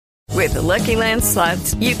With the Lucky Land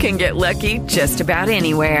Slots, you can get lucky just about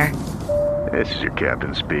anywhere. This is your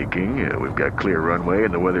captain speaking. We've got clear runway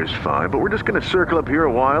and the weather's fine, but we're just going to circle up here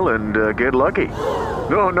a while and get lucky.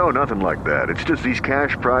 No, nothing like that. It's just these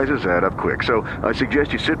cash prizes add up quick. So I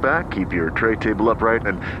suggest you sit back, keep your tray table upright,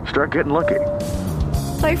 and start getting lucky.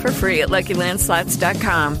 Play for free at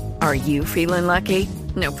LuckyLandSlots.com. Are you feeling lucky?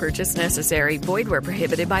 No purchase necessary. Void where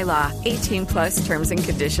prohibited by law. 18 plus terms and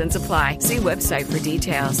conditions apply. See website for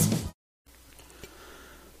details.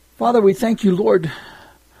 Father, we thank you, Lord,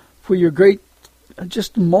 for your great,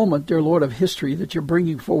 just moment, dear Lord, of history that you're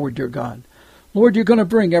bringing forward, dear God. Lord, you're going to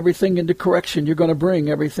bring everything into correction. You're going to bring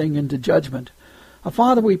everything into judgment.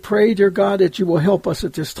 Father, we pray, dear God, that you will help us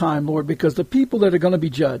at this time, Lord, because the people that are going to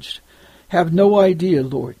be judged have no idea,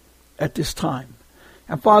 Lord, at this time.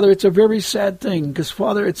 And Father, it's a very sad thing because,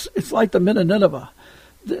 Father, it's like the men of Nineveh.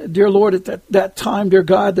 Dear Lord, at that time, dear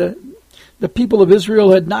God, the people of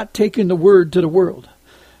Israel had not taken the word to the world.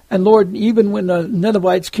 And Lord, even when the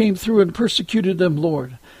Ninevites came through and persecuted them,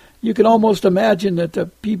 Lord, you can almost imagine that the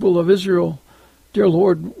people of Israel, dear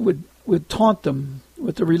Lord, would taunt them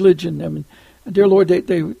with the religion. I mean, dear Lord,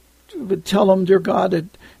 they would tell them, dear God, that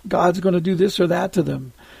God's going to do this or that to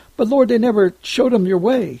them. But Lord, they never showed them your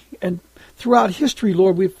way. And throughout history,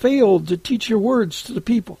 Lord, we've failed to teach your words to the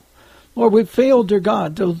people. Lord, we've failed, dear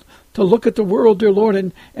God, to look at the world, dear Lord,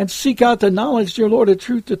 and seek out the knowledge, dear Lord, of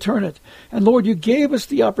truth to turn it. And Lord, you gave us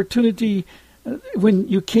the opportunity when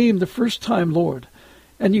you came the first time, Lord.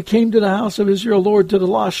 And you came to the house of Israel, Lord, to the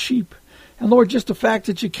lost sheep. And Lord, just the fact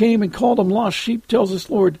that you came and called them lost sheep tells us,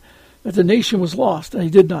 Lord, that the nation was lost and they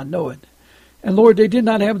did not know it. And Lord, they did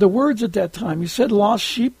not have the words at that time. You said lost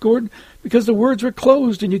sheep, Lord, because the words were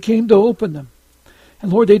closed and you came to open them.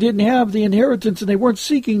 And Lord, they didn't have the inheritance and they weren't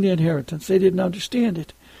seeking the inheritance. They didn't understand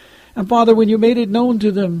it. And Father, when you made it known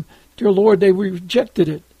to them, dear Lord, they rejected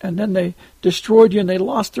it. And then they destroyed you and they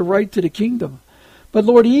lost the right to the kingdom. But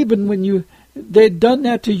Lord, even when they'd done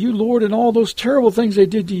that to you, Lord, and all those terrible things they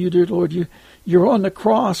did to you, dear Lord, you're on the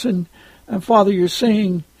cross. And Father, you're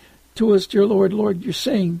saying to us, dear Lord, you're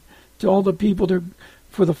saying to all the people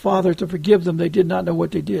for the Father to forgive them. They did not know what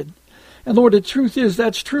they did. And Lord, the truth is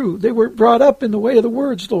that's true. They were brought up in the way of the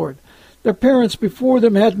words, Lord. Their parents before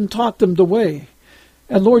them hadn't taught them the way.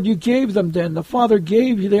 And Lord, you gave them then. The Father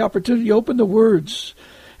gave you the opportunity to open the words.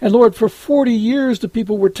 And Lord, for 40 years the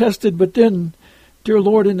people were tested. But then, dear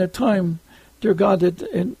Lord, in that time, dear God, that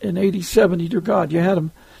in AD 70, dear God, you had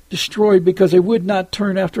them destroyed because they would not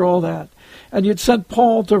turn after all that. And you'd sent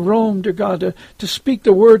Paul to Rome, dear God, to speak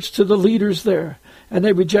the words to the leaders there. And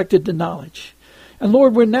they rejected the knowledge. And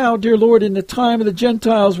Lord, we're now, dear Lord, in the time of the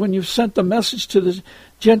Gentiles when you've sent the message to the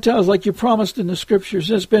Gentiles like you promised in the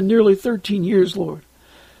Scriptures. It's been nearly 13 years, Lord.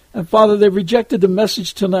 And Father, they've rejected the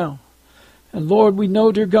message till now. And Lord, we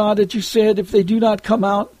know, dear God, that you said if they do not come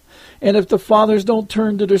out, and if the fathers don't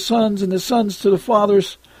turn to their sons and the sons to the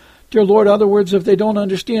fathers, dear Lord, in other words, if they don't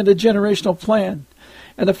understand the generational plan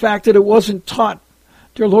and the fact that it wasn't taught,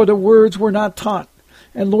 dear Lord, the words were not taught.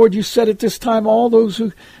 And Lord, you said at this time, all those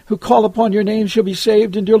who call upon your name shall be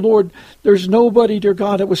saved. And dear Lord, there's nobody, dear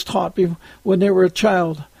God, that was taught when they were a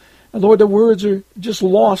child. And Lord, the words are just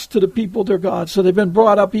lost to the people, dear God, so they've been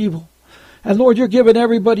brought up evil. And Lord, you're giving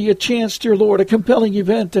everybody a chance, dear Lord, a compelling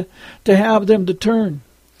event to have them to turn.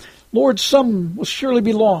 Lord, some will surely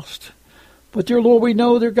be lost. But dear Lord, we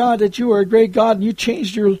know, dear God, that you are a great God and you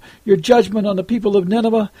changed your judgment on the people of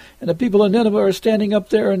Nineveh. And the people of Nineveh are standing up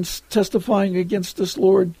there and testifying against us,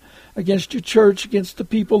 Lord, against your church, against the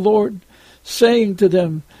people, Lord, saying to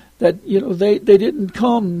them that, they didn't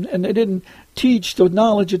come and they didn't teach the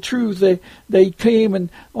knowledge of truth. They came and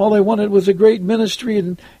all they wanted was a great ministry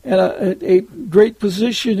and a great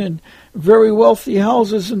position and very wealthy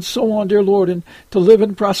houses and so on, dear Lord, and to live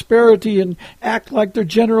in prosperity and act like they're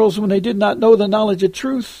generals when they did not know the knowledge of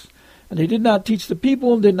truth. And they did not teach the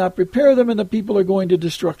people and did not prepare them, and the people are going to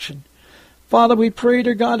destruction. Father, we pray,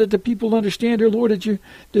 dear God, that the people understand, dear Lord, that you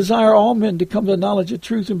desire all men to come to the knowledge of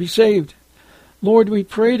truth and be saved. Lord, we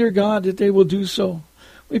pray, dear God, that they will do so.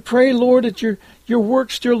 We pray, Lord, that your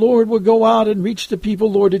works, dear Lord, will go out and reach the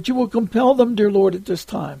people, Lord, that you will compel them, dear Lord, at this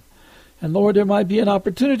time. And Lord, there might be an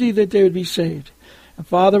opportunity that they would be saved. And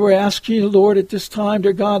Father, we're asking you, Lord, at this time,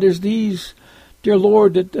 dear God, there's these, dear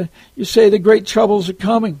Lord, that you say the great troubles are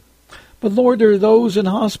coming. But Lord, there are those in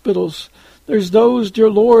hospitals. There's those,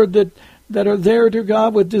 dear Lord, that are there, dear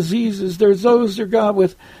God, with diseases. There's those, dear God,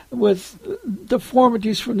 with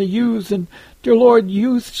deformities from the youth. And dear Lord,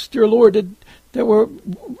 youths, dear Lord, that were,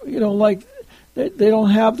 like they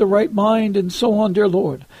don't have the right mind and so on, dear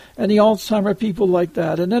Lord. And the Alzheimer people like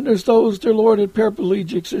that. And then there's those, dear Lord, at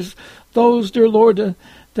paraplegics. There's those, dear Lord,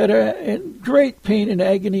 that are in great pain and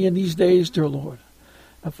agony in these days, dear Lord.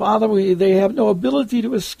 And Father, they have no ability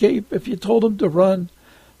to escape. If you told them to run,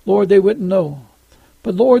 Lord, they wouldn't know.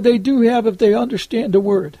 But Lord, they do have if they understand the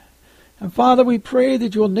word. And Father, we pray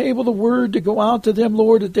that you'll enable the word to go out to them,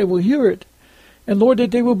 Lord, that they will hear it. And Lord,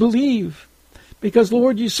 that they will believe. Because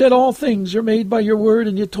Lord, you said all things are made by your word,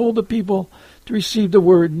 and you told the people to receive the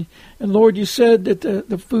word. And Lord, you said that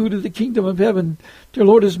the food of the kingdom of heaven, dear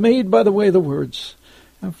Lord, is made by the way of the words.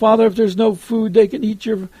 And Father, if there's no food, they can eat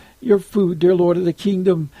your food, dear Lord, of the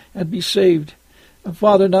kingdom and be saved. And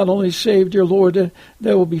Father, not only saved, dear Lord,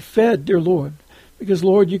 they will be fed, dear Lord. Because,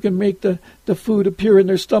 Lord, you can make the food appear in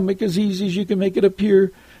their stomach as easy as you can make it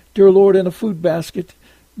appear, dear Lord, in a food basket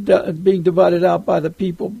being divided out by the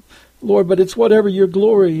people. Lord, but it's whatever your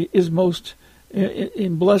glory is most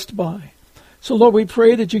in blessed by. So, Lord, we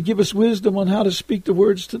pray that you give us wisdom on how to speak the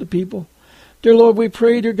words to the people. Dear Lord, we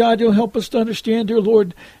pray, dear God, you'll help us to understand, dear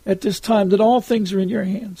Lord, at this time that all things are in your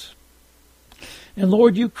hands. And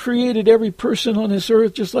Lord, you created every person on this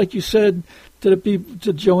earth, just like you said to the people,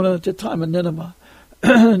 to Jonah at the time of Nineveh.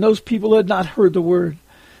 And those people had not heard the word.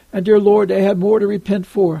 And dear Lord, they had more to repent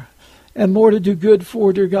for and more to do good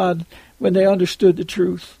for, dear God, when they understood the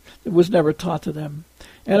truth that was never taught to them.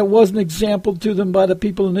 And it wasn't exampled to them by the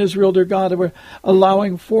people in Israel, dear God, that were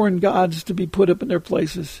allowing foreign gods to be put up in their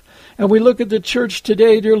places. And we look at the church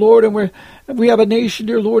today, dear Lord, and we have a nation,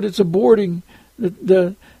 dear Lord, it's aborting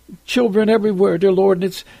the children everywhere, dear Lord, and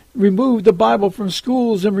it's removed the Bible from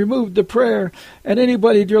schools and removed the prayer. And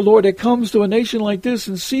anybody, dear Lord, that comes to a nation like this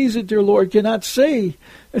and sees it, dear Lord, cannot say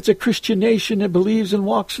it's a Christian nation that believes and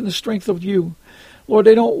walks in the strength of you. Lord,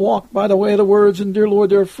 they don't walk by the way of the words, and dear Lord,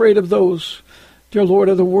 they're afraid of those, dear Lord,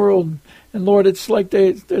 of the world. And Lord, it's like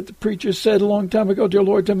the preacher said a long time ago, dear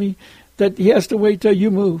Lord, to me, that he has to wait till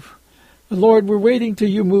you move. And Lord, we're waiting till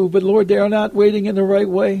you move, but Lord, they are not waiting in the right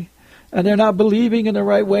way. And they're not believing in the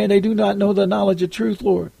right way, and they do not know the knowledge of truth,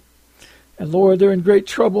 Lord. And Lord, they're in great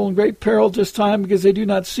trouble and great peril this time because they do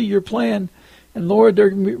not see your plan. And Lord, they're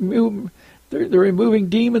removing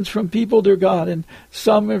demons from people, dear God. And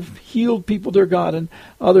some have healed people, dear God, and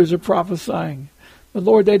others are prophesying. But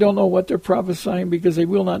Lord, they don't know what they're prophesying because they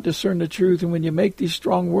will not discern the truth. And when you make these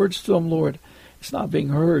strong words to them, Lord, it's not being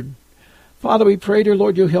heard. Father, we pray, dear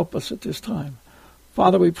Lord, you'll help us at this time.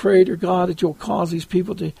 Father, we pray, dear God, that you'll cause these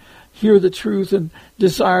people to hear the truth and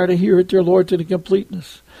desire to hear it, dear Lord, to the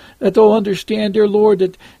completeness. That they'll understand, dear Lord,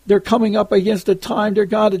 that they're coming up against a time, dear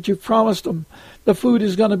God, that you've promised them. The food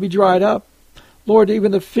is going to be dried up. Lord,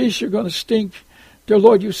 even the fish are going to stink. Dear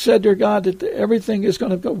Lord, you said, dear God, that everything is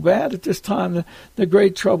going to go bad at this time, the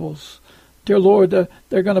great troubles. Dear Lord,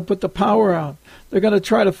 they're going to put the power out. They're going to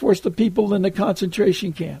try to force the people into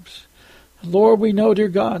concentration camps. Lord, we know, dear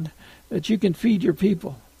God, that you can feed your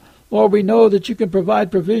people. Lord, we know that you can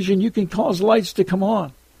provide provision. You can cause lights to come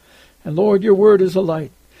on. And Lord, your word is a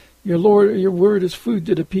light. Your word is food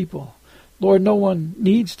to the people. Lord, no one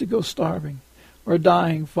needs to go starving or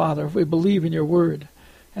dying, Father, if we believe in your word.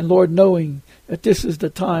 And Lord, knowing that this is the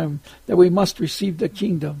time that we must receive the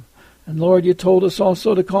kingdom. And Lord, you told us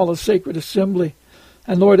also to call a sacred assembly.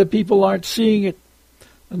 And Lord, the people aren't seeing it.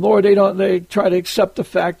 And Lord, they try to accept the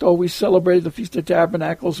fact, we celebrated the Feast of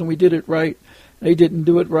Tabernacles and we did it right. They didn't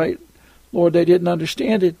do it right. Lord, they didn't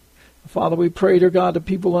understand it. Father, we pray, dear God, that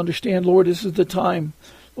people understand, Lord, this is the time.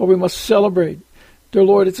 Lord, we must celebrate. Dear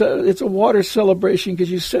Lord, it's a water celebration because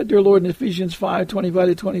you said, dear Lord, in Ephesians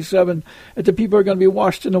 5:25-27, that the people are going to be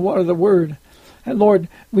washed in the water of the Word. And Lord,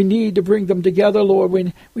 we need to bring them together, Lord.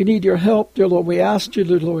 We need your help, dear Lord. We ask you,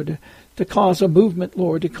 dear Lord, to cause a movement,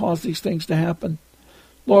 Lord, to cause these things to happen.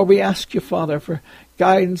 Lord, we ask you, Father, for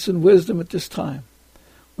guidance and wisdom at this time.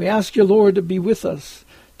 We ask you, Lord, to be with us,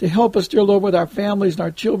 to help us, dear Lord, with our families and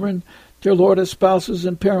our children, dear Lord, as spouses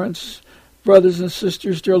and parents, brothers and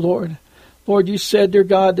sisters, dear Lord. Lord, you said, dear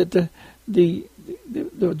God, that the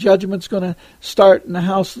judgment's going to start in the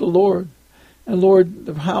house of the Lord. And Lord,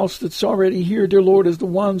 the house that's already here, dear Lord, is the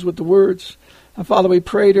ones with the words. And Father, we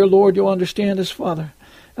pray, dear Lord, you'll understand us, Father.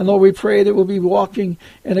 And Lord, we pray that we'll be walking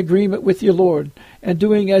in agreement with you, Lord, and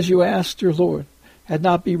doing as you asked, dear Lord, and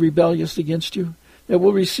not be rebellious against you. That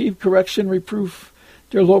we'll receive correction, reproof.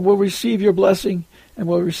 Dear Lord, we'll receive your blessing and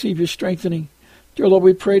we'll receive your strengthening. Dear Lord,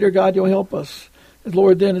 we pray, dear God, you'll help us. And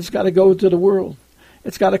Lord, then it's got to go to the world.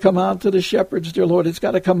 It's got to come out to the shepherds, dear Lord. It's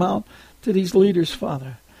got to come out to these leaders,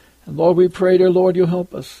 Father. And Lord, we pray, dear Lord, you'll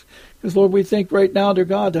help us. Because, Lord, we think right now, dear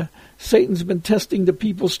God, Satan's been testing the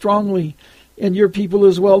people strongly, and your people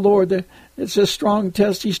as well, Lord. It's a strong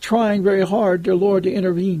test. He's trying very hard, dear Lord, to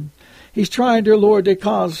intervene. He's trying, dear Lord, to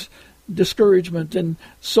cause discouragement and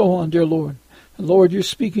so on, dear Lord. And Lord, you're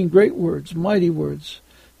speaking great words, mighty words.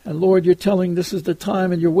 And Lord, you're telling this is the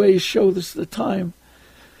time, and your ways show this is the time.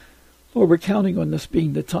 Lord, we're counting on this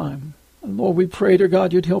being the time. And Lord, we pray, dear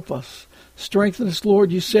God, you'd help us. Strengthen us,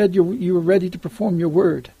 Lord. You said you were ready to perform your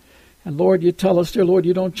word. And Lord, you tell us, dear Lord,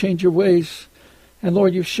 you don't change your ways. And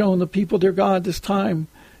Lord, you've shown the people, dear God, this time,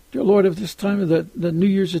 dear Lord, of this time of the New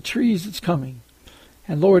Year's of trees that's coming.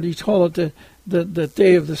 And Lord, you call it the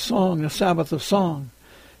day of the song, the Sabbath of song.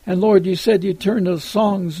 And Lord, you said you'd turn those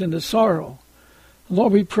songs into sorrow.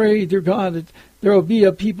 Lord, we pray, dear God, that there will be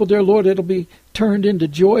a people, dear Lord, that'll be turned into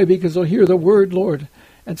joy because they'll hear the word, Lord,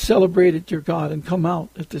 and celebrate it, dear God, and come out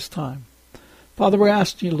at this time. Father, we're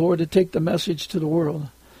asking you, Lord, to take the message to the world.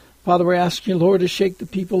 Father, we're asking you, Lord, to shake the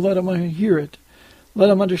people, let them hear it. Let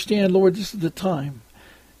them understand, Lord, this is the time.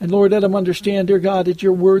 And Lord, let them understand, dear God, that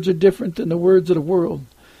your words are different than the words of the world.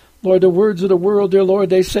 Lord, the words of the world, dear Lord,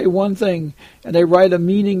 they say one thing, and they write a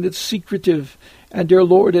meaning that's secretive. And, dear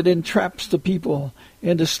Lord, it entraps the people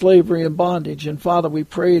into slavery and bondage. And, Father, we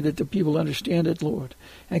pray that the people understand it, Lord,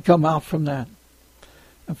 and come out from that.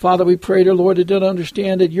 And, Father, we pray, dear Lord, that they'll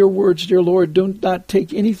understand that your words, dear Lord, do not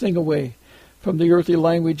take anything away from the earthly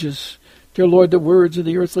languages. Dear Lord, the words of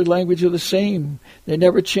the earthly language are the same. They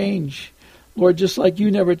never change. Lord, just like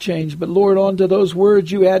you never change. But, Lord, onto those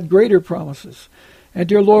words you add greater promises. And,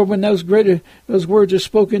 dear Lord, when those words are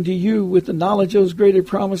spoken to you with the knowledge of those greater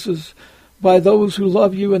promises by those who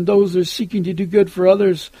love you and those that are seeking to do good for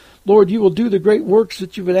others, Lord, you will do the great works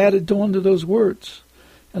that you've added onto those words.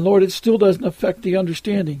 And, Lord, it still doesn't affect the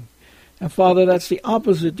understanding. And, Father, that's the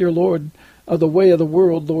opposite, dear Lord, of the way of the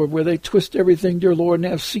world, Lord, where they twist everything, dear Lord, and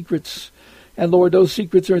have secrets. And, Lord, those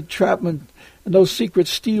secrets are entrapment. And those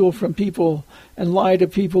secrets steal from people and lie to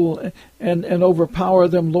people and overpower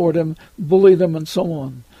them, Lord, and bully them and so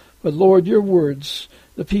on. But, Lord, your words,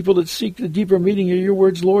 the people that seek the deeper meaning of your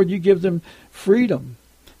words, Lord, you give them freedom.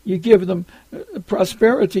 You give them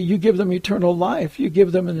prosperity. You give them eternal life. You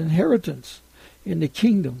give them an inheritance in the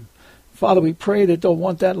kingdom. Father, we pray that they'll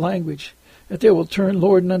want that language, that they will turn,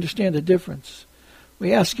 Lord, and understand the difference.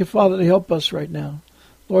 We ask you, Father, to help us right now.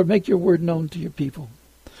 Lord, make your word known to your people.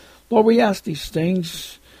 Lord, we ask these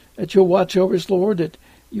things, that you'll watch over us, Lord, that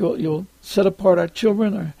you'll set apart our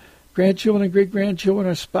children, our grandchildren and great-grandchildren,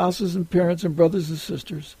 our spouses and parents and brothers and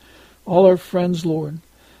sisters, all our friends, Lord.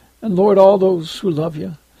 And, Lord, all those who love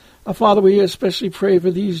you. Father, we especially pray for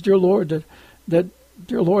these, dear Lord, that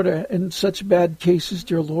dear Lord, are in such bad cases,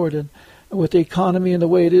 dear Lord, and with the economy and the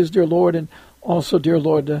way it is, dear Lord, and also, dear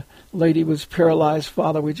Lord, the lady was paralyzed,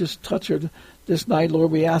 Father. We just touch her this night,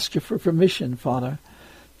 Lord. We ask you for permission, Father,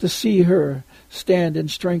 to see her stand in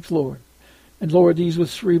strength, Lord. And, Lord, these with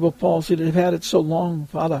cerebral palsy that have had it so long,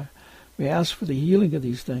 Father, we ask for the healing of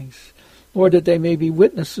these things. Lord, that they may be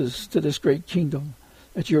witnesses to this great kingdom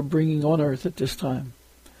that you're bringing on earth at this time.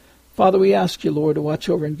 Father, we ask you, Lord, to watch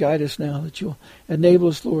over and guide us now, that you'll enable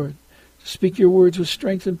us, Lord, to speak your words with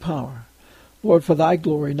strength and power. Lord, for thy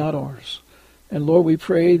glory, not ours. And, Lord, we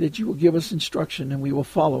pray that you will give us instruction and we will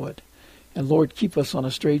follow it. And, Lord, keep us on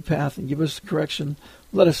a straight path and give us correction.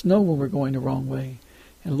 Let us know when we're going the wrong way.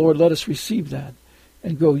 And, Lord, let us receive that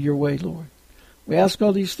and go your way, Lord. We ask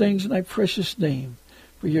all these things in thy precious name,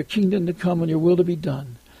 for your kingdom to come and your will to be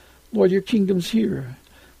done. Lord, your kingdom's here,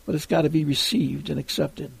 but it's got to be received and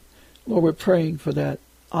accepted. Lord, we're praying for that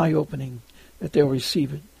eye-opening, that they'll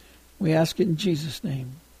receive it. We ask it in Jesus'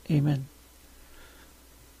 name. Amen.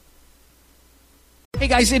 Hey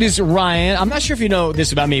guys, it is Ryan. I'm not sure if you know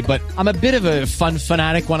this about me, but I'm a bit of a fun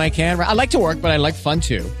fanatic when I can. I like to work, but I like fun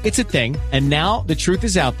too. It's a thing. And now the truth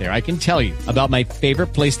is out there. I can tell you about my favorite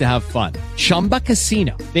place to have fun. Chumba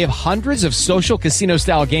Casino. They have hundreds of social casino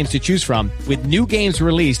style games to choose from with new games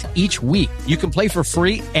released each week. You can play for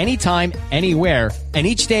free anytime, anywhere. And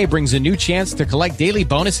each day brings a new chance to collect daily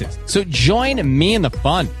bonuses. So join me in the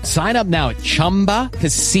fun. Sign up now at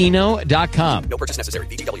ChumbaCasino.com. No purchase necessary.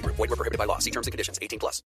 VGW Group. Void where prohibited by law. See terms and conditions. 18+.